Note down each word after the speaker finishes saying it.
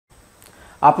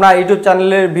আপনার ইউটিউব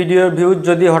চ্যানেলের ভিডিওর ভিউজ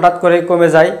যদি হঠাৎ করে কমে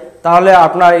যায় তাহলে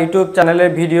আপনার ইউটিউব চ্যানেলের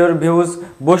ভিডিওর ভিউজ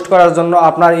বুস্ট করার জন্য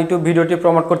আপনার ইউটিউব ভিডিওটি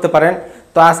প্রমোট করতে পারেন।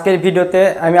 তো আজকের ভিডিওতে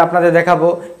আমি আপনাদের দেখাবো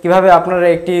কিভাবে আপনারা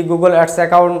একটি গুগল অ্যাডস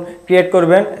অ্যাকাউন্ট ক্রিয়েট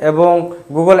করবেন এবং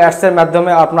গুগল অ্যাডসের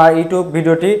মাধ্যমে আপনার ইউটিউব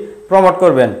ভিডিওটি প্রমোট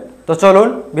করবেন। তো চলুন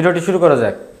ভিডিওটি শুরু করা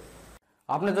যাক।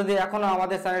 আপনি যদি এখনও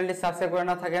আমাদের চ্যানেলটি সাবস্ক্রাইব করে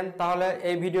না থাকেন তাহলে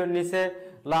এই ভিডিওর নিচে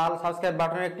লাল সাবস্ক্রাইব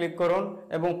বাটনে ক্লিক করুন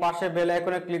এবং পাশে বেল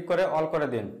আইকনে ক্লিক করে অল করে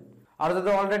দিন। আর যদি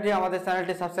অলরেডি আমাদের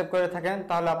চ্যানেলটি সাবস্ক্রাইব করে থাকেন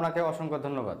তাহলে আপনাকে অসংখ্য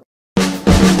ধন্যবাদ।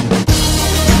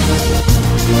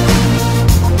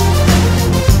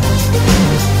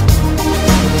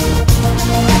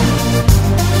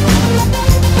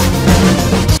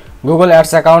 গুগল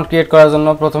অ্যাডস অ্যাকাউন্ট ক্রিয়েট করার জন্য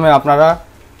প্রথমে আপনারা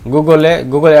গুগলে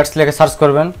গুগল অ্যাডস লিখে সার্চ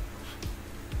করবেন।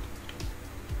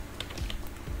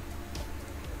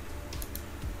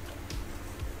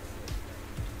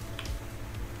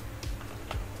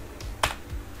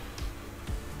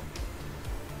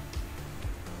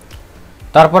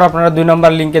 তারপর আপনারা 2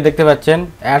 নম্বর লিঙ্কে দেখতে পাচ্ছেন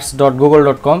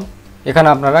ads.google.com, এখানে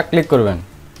আপনারা ক্লিক করবেন।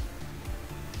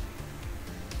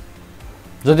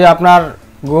 যদি আপনার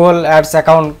গুগল অ্যাডস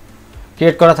অ্যাকাউন্ট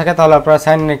ক্রিয়েট করা থাকে তাহলে আপনারা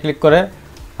সাইন ইনে ক্লিক করে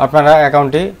আপনারা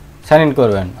অ্যাকাউন্টটি সাইন ইন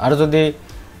করবেন। আর যদি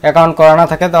অ্যাকাউন্ট করা না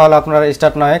থাকে তাহলে আপনারা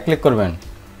স্টার্ট নাও ক্লিক করবেন।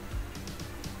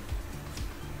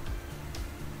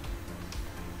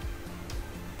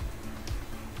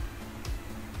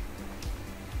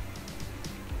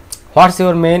 হোয়াটস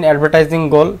ইউর মেইন অ্যাডভার্টাইজিং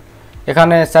গোল,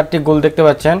 এখানে 4টি গোল দেখতে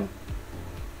পাচ্ছেন।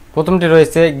 প্রথমটি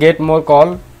রয়েছে গেট মোর কল,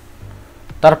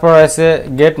 তারপর রয়েছে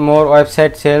get more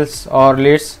website sales or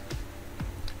Leeds,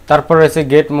 তারপর রয়েছে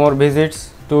get more visits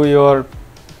to your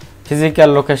physical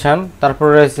location, তারপর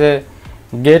রয়েছে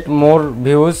get more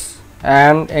views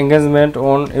and engagement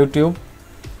on YouTube.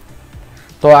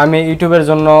 তো আমি ইউটিউবের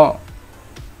জন্য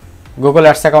গুগল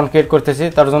অ্যাডস অ্যাকাউন্ট ক্রিয়েট করতেছি,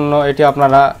 তার জন্য এটি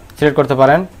আপনারা সিলেক্ট করতে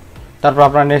পারেন। তারপর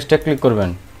আপনারা নেক্সটে ক্লিক করবেন।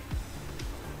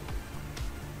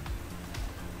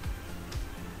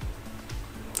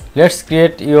 Let's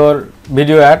create your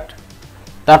video add,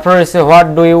 তারপর রয়েছে what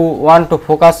do you want to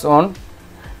focus on,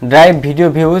 drive video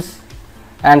views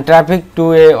and traffic two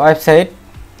A website,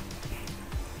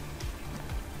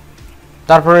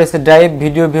 তারপর রয়েছে drive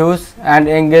video views and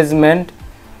engagement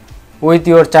with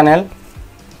your channel.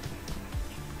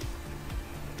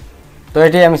 তো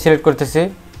এটি আমি সিলেক্ট করতেছি।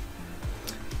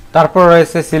 তারপর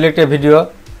রয়েছে সিলেক্ট এ ভিডিও,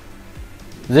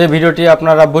 যে ভিডিওটি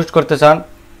আপনারা বুস্ট করতে চান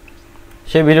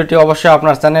সেই ভিডিওটি অবশ্যই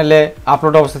আপনার চ্যানেলে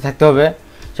আপলোড অবস্থায় থাকতে হবে।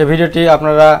 সেই ভিডিওটি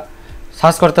আপনারা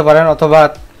সার্চ করতে পারেন অথবা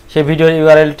সেই ভিডিওর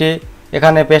ইউআরএলটি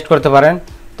এখানে পেস্ট করতে পারেন।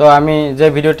 তো আমি যে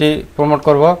ভিডিওটি প্রমোট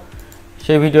করব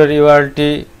সেই ভিডিওর ইউআরএলটি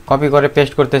কপি করে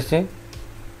পেস্ট করতেছি।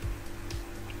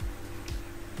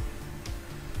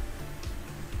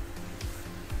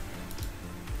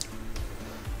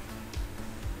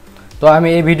 তো আমি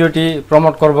এই ভিডিওটি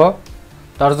প্রমোট করব,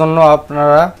 তার জন্য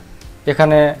আপনারা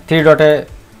এখানে 3 ডটে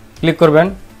ক্লিক করবেন,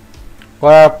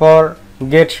 করার পর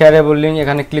গেট শেয়ারেবল লিঙ্ক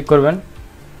এখানে ক্লিক করবেন।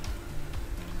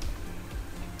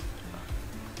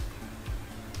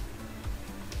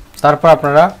 তারপর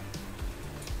আপনারা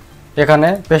এখানে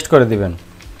পেস্ট করে দিবেন।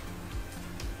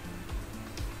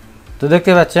 তো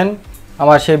দেখতে পাচ্ছেন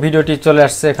আমার সেই ভিডিওটি চলে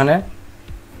আসছে এখানে।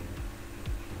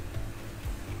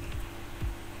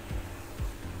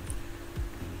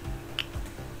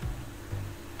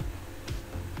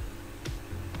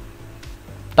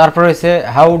 তারপর রয়েছে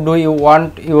how do you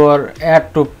want your add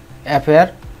to appear.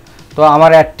 তো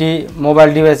আমার অ্যাডটি মোবাইল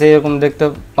ডিভাইসে এরকম দেখতে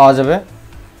পাওয়া যাবে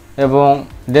এবং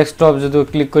ডেস্কটপ যদি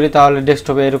ক্লিক করি তাহলে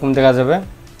ডেস্কটপে এরকম দেখা যাবে।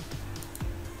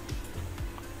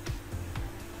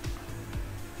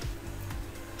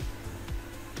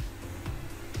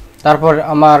 তারপর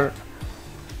আমার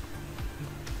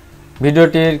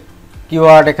ভিডিওটির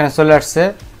কিওয়ার্ড এখানে চলে আসছে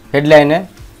হেডলাইনে,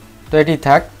 তো এটি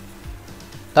থাক।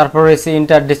 তারপর রয়েছে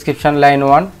ইন্টার ডিসক্রিপশন লাইন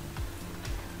 1,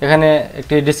 এখানে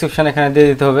একটি ডিসক্রিপশন এখানে দিয়ে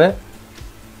দিতে হবে।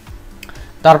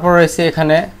 তারপর রয়েছে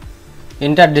এখানে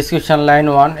ইন্টার ডিসক্রিপশন লাইন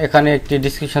 1, এখানে একটি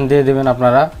ডিসক্রিপশন দিয়ে দেবেন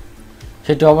আপনারা,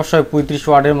 সেটি অবশ্যই 35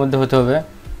 ওয়ার্ডের মধ্যে হতে হবে।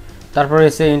 তারপর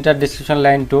রয়েছে ইন্টার ডিসক্রিপশন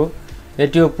লাইন 2,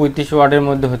 এটিও 35 ওয়ার্ডের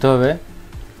মধ্যে হতে হবে।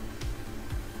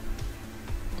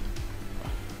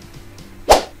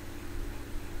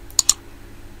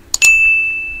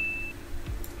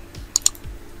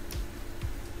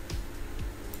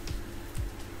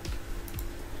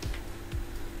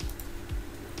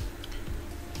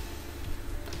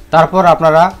 তারপর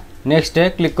আপনারা নেক্সটে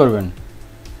ক্লিক করবেন।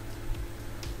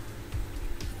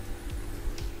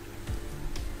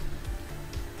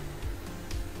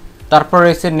 তারপর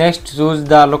রয়েছে next choose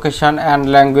the location and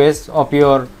language of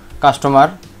your customer.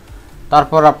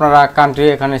 তারপর আপনারা কান্ট্রি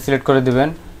এখানে সিলেক্ট করে দিবেন।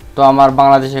 তো আমার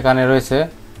বাংলাদেশ এখানে রয়েছে,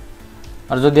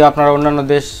 আর যদি আপনারা অন্যান্য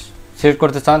দেশ সিলেক্ট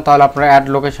করতে চান তাহলে আপনারা অ্যাড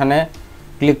লোকেশনে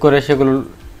ক্লিক করে সেগুলো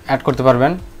অ্যাড করতে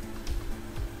পারবেন।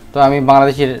 তো আমি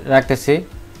বাংলাদেশি রাখতেছি।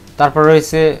 তারপর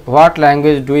রয়েছে what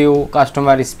language do you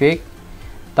customer speak.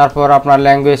 তারপর আপনার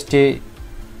ল্যাঙ্গুয়েজটি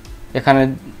এখানে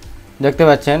দেখতে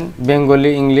পাচ্ছেন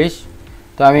বেঙ্গলি, ইংলিশ।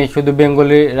 তো আমি শুধু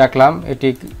বেঙ্গলি রাখলাম, এটি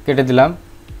কেটে দিলাম।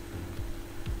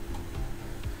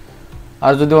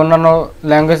 আর যদি অন্যান্য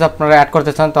ল্যাঙ্গুয়েজ আপনারা অ্যাড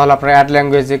করতে চান তাহলে আপনারা অ্যাড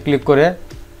ল্যাঙ্গুয়েজে ক্লিক করে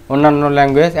অন্যান্য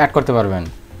ল্যাঙ্গুয়েজ অ্যাড করতে পারবেন।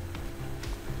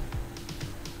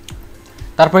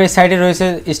 তারপরে এই সাইটে রয়েছে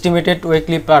এস্টিমেটেড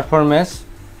উইকলি পারফরমেন্স।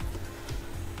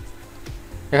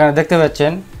 এখানে দেখতে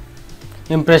পাচ্ছেন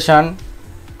impression,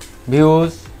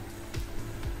 views,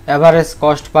 average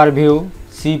cost per view,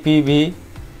 CPV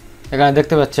এখানে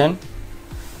দেখতে পাচ্ছেন।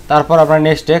 তারপর আপনারা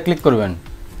নেক্সটে ক্লিক করবেন।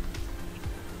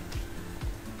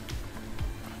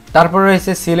 তারপর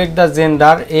রয়েছে select the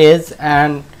gender, age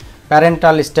and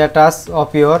parental status of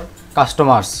your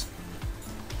customers.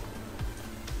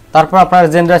 তারপর আপনার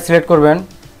জেন্ডার সিলেক্ট করবেন।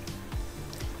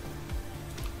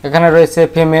 এখানে রয়েছে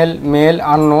ফিমেল, মেল,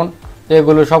 আননোন,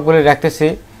 এগুলো সবগুলো রাখতেছি।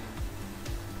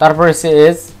 তারপর রয়েছে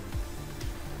এজ।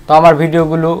 তো আমার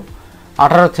ভিডিওগুলো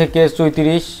 18 থেকে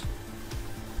 34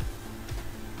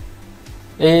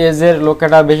 এই এজের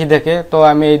লোকেরা বেশি দেখে, তো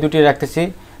আমি এই দুটি রাখতেছি।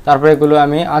 তারপর এগুলো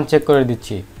আমি আনচেক করে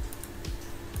দিচ্ছি।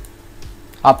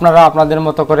 আপনারা আপনাদের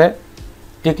মতো করে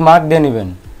টিক মার্ক দিয়ে নেবেন।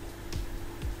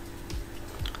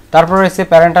 তারপর রয়েছে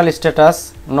parental status,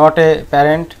 not a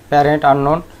parent, parent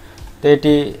unknown. তো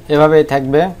এটি এভাবেই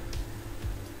থাকবে।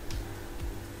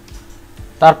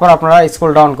 তারপর আপনারা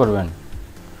স্ক্রল ডাউন করবেন,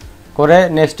 করে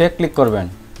নেক্সটে ক্লিক করবেন।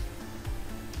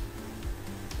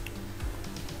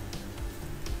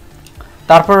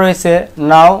 তারপর রয়েছে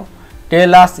নাও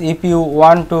টেল আস if you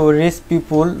want to reach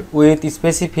people with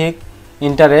specific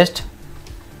interest.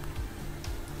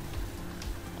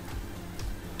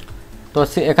 তো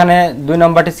এখানে 2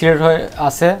 নম্বরটি সিলেক্ট হয়ে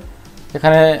আছে।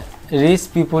 এখানে rich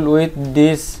people with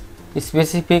this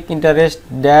specific interest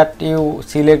that you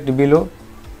select below.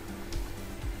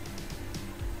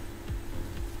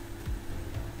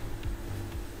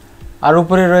 আর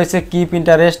উপরে রয়েছে keep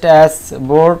interest as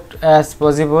broad as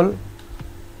possible.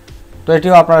 তো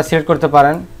এটিও আপনারা সিলেক্ট করতে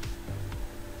পারেন।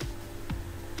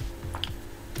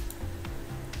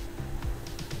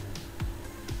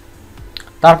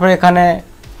 তারপরে এখানে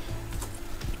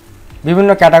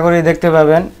বিভিন্ন ক্যাটাগরি দেখতে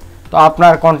পাবেন। তো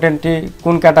আপনার কন্টেন্টটি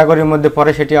কোন ক্যাটাগরির মধ্যে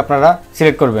পড়ে সেটি আপনারা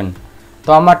সিলেক্ট করবেন। তো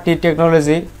আমার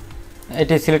টেকনোলজি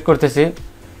এটি সিলেক্ট করতেছি।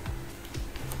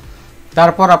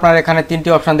 তারপর আপনারা এখানে 3টি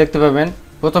অপশান দেখতে পাবেন।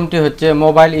 প্রথমটি হচ্ছে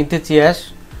মোবাইল ইনথুসিয়াস,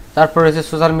 তারপর রয়েছে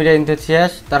সোশ্যাল মিডিয়া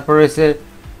ইনথুসিয়াস, তারপর রয়েছে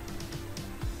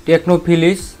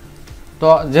টেকনোফিলিস। তো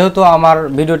যেহেতু আমার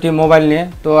ভিডিওটি মোবাইল নিয়ে,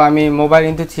 তো আমি মোবাইল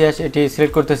ইনথুসিয়াস এটি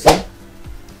সিলেক্ট করতেছি।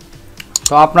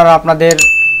 তো আপনারা আপনাদের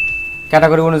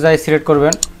ক্যাটাগরি অনুযায়ী সিলেক্ট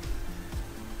করবেন।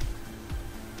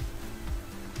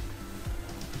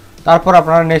 তারপর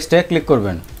আপনারা নেক্সটে ক্লিক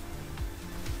করবেন।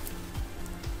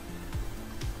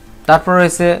 তারপর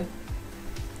রয়েছে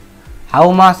how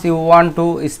much you want to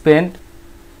spend.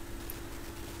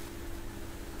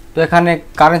 তো এখানে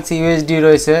কারেন্সি ইউএসডি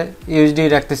রয়েছে, ইউএসডি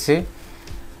রাখতেছি।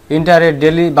 ইন্টার এ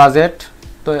ডেলি বাজেট।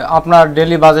 তো আপনার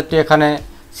ডেলি বাজেটটি এখানে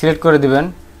সিলেক্ট করে দিবেন।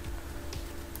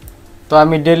 তো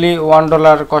আমি ডেলি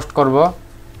 $1 কস্ট করব।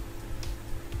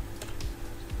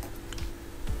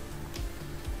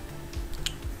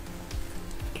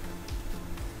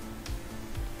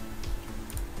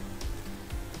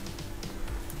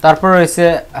 তারপর রয়েছে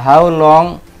how long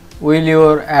will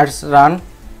your ads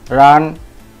run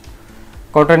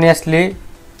continuously,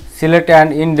 select and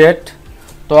in date.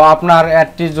 তো আপনার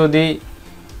অ্যাডটি যদি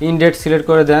ইন ডেট সিলেক্ট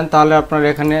করে দেন তাহলে আপনারা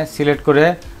এখানে সিলেক্ট করে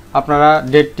আপনারা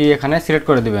ডেটটি এখানে সিলেক্ট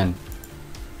করে দিবেন।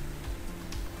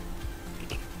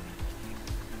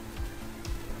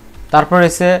 তারপর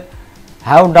রয়েছে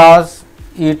হাউ ডাজ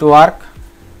ইট ওয়ার্ক।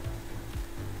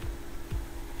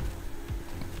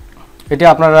 এটি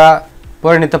আপনারা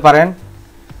পড়ে নিতে পারেন।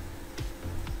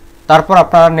 তারপর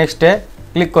আপনারা নেক্সটে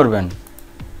ক্লিক করবেন।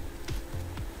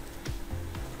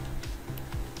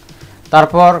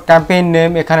 তারপর ক্যাম্পেইন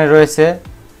নেম এখানে রয়েছে।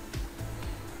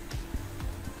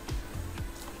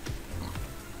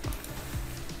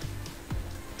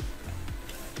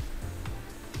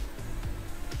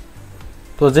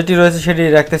 তো যেটি রয়েছে সেটি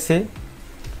রাখতেছি।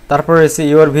 তারপর রয়েছে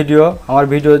ইউর ভিডিও, আমার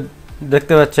ভিডিও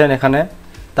দেখতে পাচ্ছেন এখানে।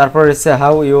 তারপর রয়েছে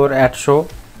how your add show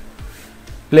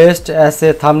placed as a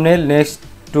thumbnail next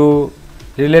two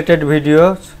related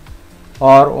videos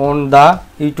or on the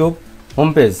YouTube home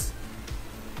page.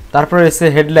 তারপর রয়েছে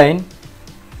হেডলাইন,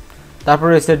 তারপর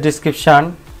রয়েছে ডিসক্রিপশান,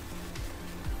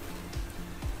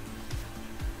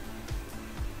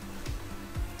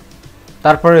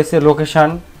 তারপর রয়েছে লোকেশন,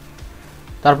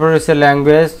 তারপর রয়েছে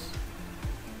ল্যাঙ্গুয়েজ,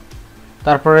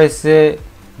 তারপর রয়েছে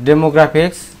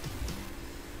ডেমোগ্রাফিক্স,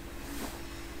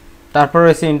 তারপর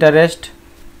রয়েছে ইন্টারেস্ট,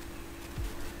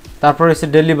 তারপর রয়েছে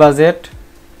ডেইলি বাজেট।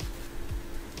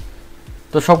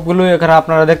 তো সবগুলোই এখানে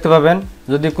আপনারা দেখতে পাবেন।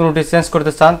 যদি কোনোটি চেঞ্জ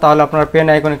করতে চান তাহলে আপনারা পেন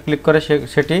আইকনে ক্লিক করে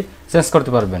সেটি চেঞ্জ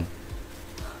করতে পারবেন।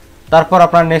 তারপর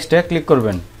আপনারা নেক্সটে ক্লিক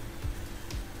করবেন।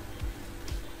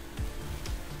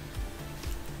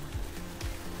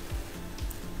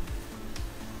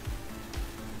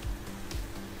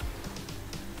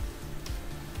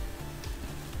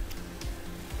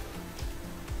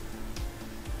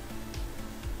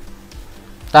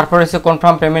 তারপর হচ্ছে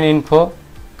কনফার্ম পেমেন্ট ইনফো,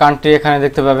 কান্ট্রি এখানে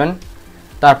দেখতে পাবেন।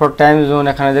 তারপর টাইম জোন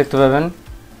এখানে দেখতে পাবেন।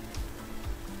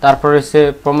 তারপর হচ্ছে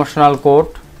প্রমোশনাল কোড,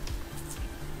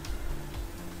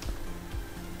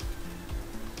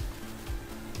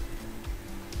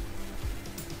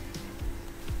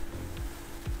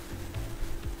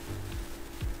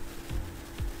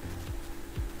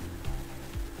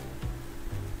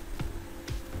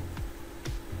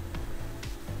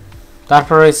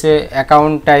 তারপর রয়েছে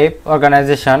অ্যাকাউন্ট টাইপ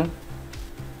অর্গানাইজেশন,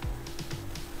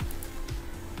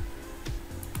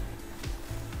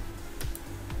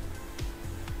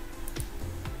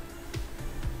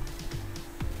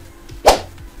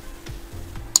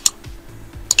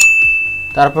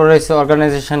 তারপর রয়েছে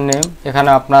অর্গানাইজেশন নেম, এখানে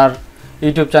আপনার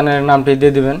ইউটিউব চ্যানেলের নামটি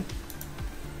দিয়ে দিবেন।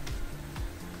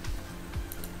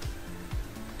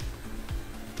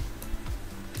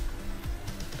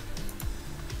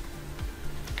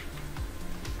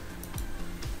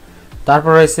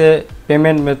 তারপর রয়েছে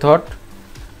পেমেন্ট মেথড,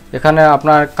 এখানে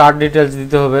আপনার কার্ড ডিটেলস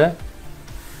দিতে হবে।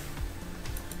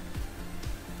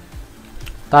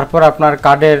 তারপর আপনার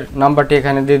কার্ডের নাম্বারটি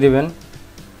এখানে দিয়ে দিবেন।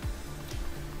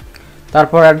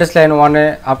 তারপর অ্যাড্রেস লাইন 1-এ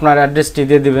আপনার অ্যাড্রেসটি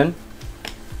দিয়ে দিবেন।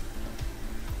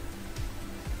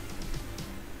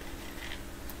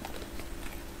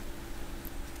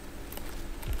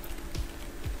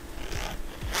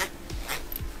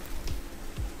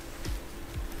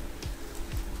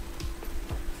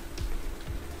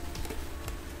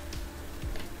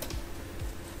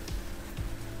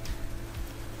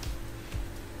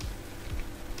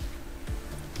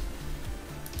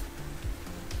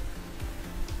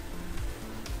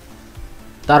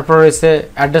 তারপর রয়েছে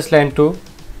অ্যাড্রেস লাইন 2,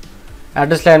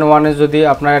 অ্যাড্রেস লাইন 1-এ যদি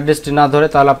আপনার অ্যাড্রেসটি না ধরে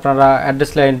তাহলে আপনারা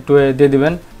অ্যাড্রেস লাইন 2-এ দিয়ে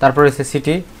দিবেন। তারপর রয়েছে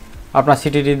সিটি, আপনার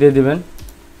সিটিটি দিয়ে দিবেন।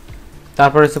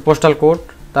 তারপর রয়েছে পোস্টাল কোড,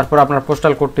 তারপর আপনার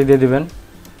পোস্টাল কোডটি দিয়ে দিবেন।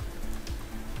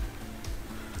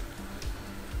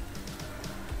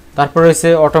 তারপর রয়েছে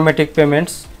অটোমেটিক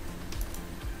পেমেন্টস,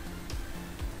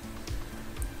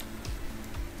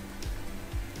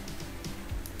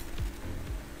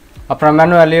 আপনারা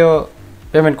ম্যানুয়ালিও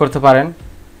পেমেন্ট করতে পারেন,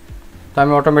 তো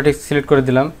আমি অটোমেটিক সিলেক্ট করে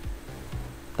দিলাম।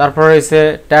 তারপর রয়েছে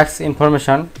ট্যাক্স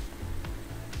ইনফরমেশন,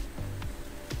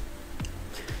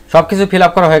 সব কিছু ফিল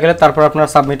আপ করা হয়ে গেলে তারপর আপনারা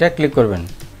সাবমিটে ক্লিক করবেন।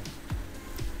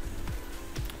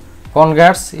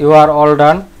 Congrats, you R all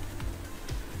done,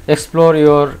 explore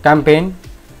your campaign.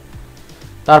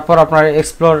 তারপর আপনার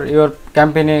এক্সপ্লোর ইউর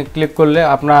ক্যাম্পেইনে ক্লিক করলে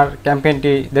আপনার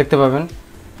ক্যাম্পেইনটি দেখতে পাবেন।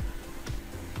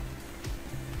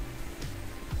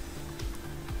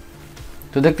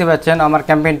 তো দেখতে পাচ্ছেন আমার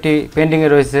ক্যাম্পেইনটি পেন্ডিংয়ে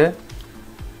রয়েছে।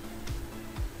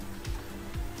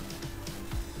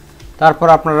 তারপর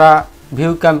আপনারা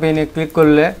ভিউ ক্যাম্পেইনে ক্লিক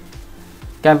করলে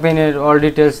ক্যাম্পেইনের অল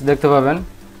ডিটেলস দেখতে পাবেন।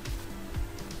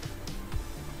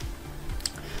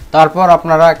 তারপর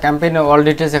আপনারা ক্যাম্পেইনের অল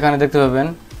ডিটেলস এখানে দেখতে পাবেন।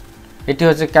 এটি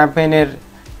হচ্ছে ক্যাম্পেইনের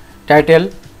টাইটেল।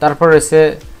 তারপর রয়েছে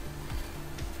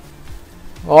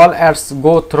all ads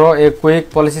go through a quick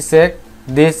policy check,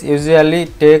 this usually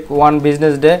take 1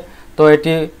 business day. তো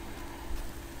এটি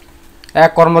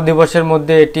এক কর্মদিবসের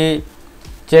মধ্যে এটি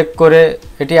চেক করে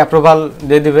এটি অ্যাপ্রুভাল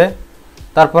দিয়ে দিবে।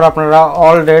 তারপর আপনারা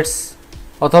অল ডেটস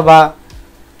অথবা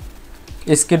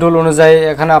স্কেডিউল অনুযায়ী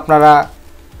এখানে আপনারা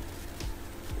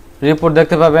রিপোর্ট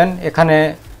দেখতে পাবেন। এখানে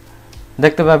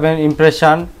দেখতে পাবেন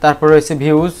ইমপ্রেশন, তারপর রয়েছে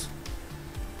ভিউজ,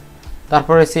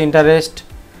 তারপর রয়েছে ইন্টারেস্ট,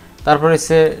 তারপর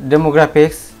রয়েছে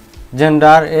demographics,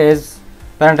 gender, age,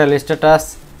 parental status,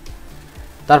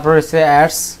 তারপর রয়েছে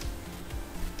অ্যাডস,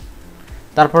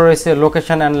 তারপর রয়েছে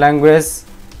লোকেশন অ্যান্ড ল্যাঙ্গুয়েজ,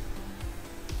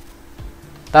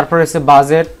 তারপর রয়েছে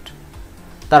বাজেট,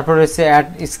 তারপর রয়েছে অ্যাড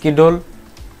স্কিডিউল।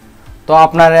 তো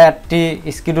আপনার অ্যাডটি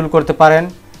স্কিডিউল করতে পারেন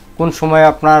কোন সময়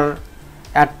আপনার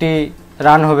অ্যাডটি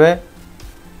রান হবে।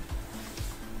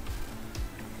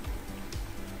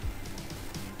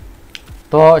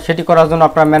 তো সেটি করার জন্য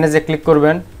আপনারা ম্যানেজে ক্লিক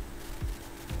করবেন।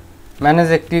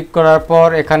 ম্যানেজে ক্লিক করার পর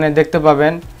এখানে দেখতে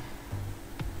পাবেন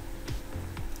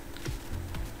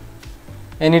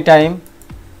এনি টাইম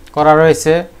করা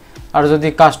রয়েছে। আর যদি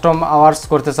কাস্টম আওয়ার্স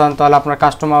করতে চান তাহলে আপনার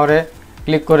কাস্টম আওয়ারে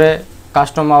ক্লিক করে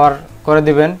কাস্টম আওয়ার করে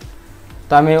দিবেন।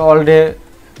 তো আমি অল ডে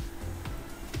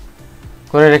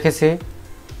করে রেখেছি।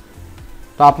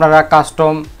 তো আপনারা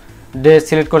কাস্টম ডে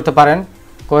সিলেক্ট করতে পারেন,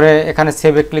 করে এখানে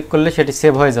সেভে ক্লিক করলে সেটি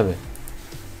সেভ হয়ে যাবে।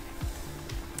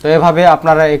 তো এভাবে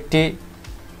আপনারা একটি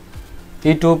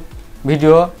ইউটিউব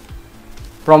ভিডিও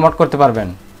প্রমোট করতে পারবেন।